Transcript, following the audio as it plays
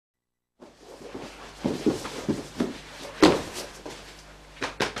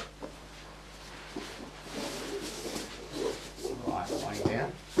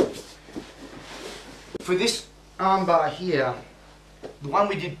For this armbar here, the one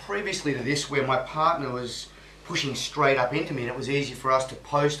we did previously to this where my partner was pushing straight up into me and it was easy for us to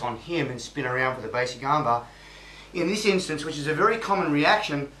post on him and spin around for the basic armbar. In this instance, which is a very common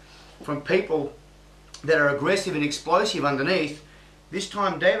reaction from people that are aggressive and explosive underneath, this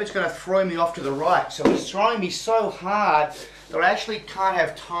time David's going to throw me off to the right. So he's throwing me so hard that I actually can't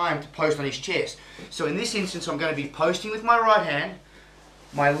have time to post on his chest. So in this instance, I'm going to be posting with my right hand.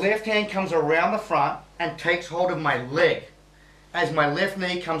 My left hand comes around the front and takes hold of my leg as my left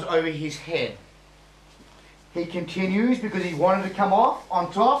knee comes over his head. He continues because he wanted to come off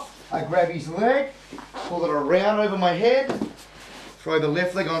on top. I grab his leg, pull it around over my head, throw the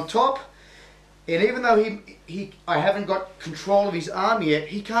left leg on top. And even though I haven't got control of his arm yet,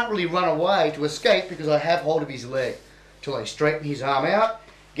 he can't really run away to escape because I have hold of his leg till I straighten his arm out,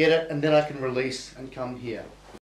 get it, and then I can release and come here.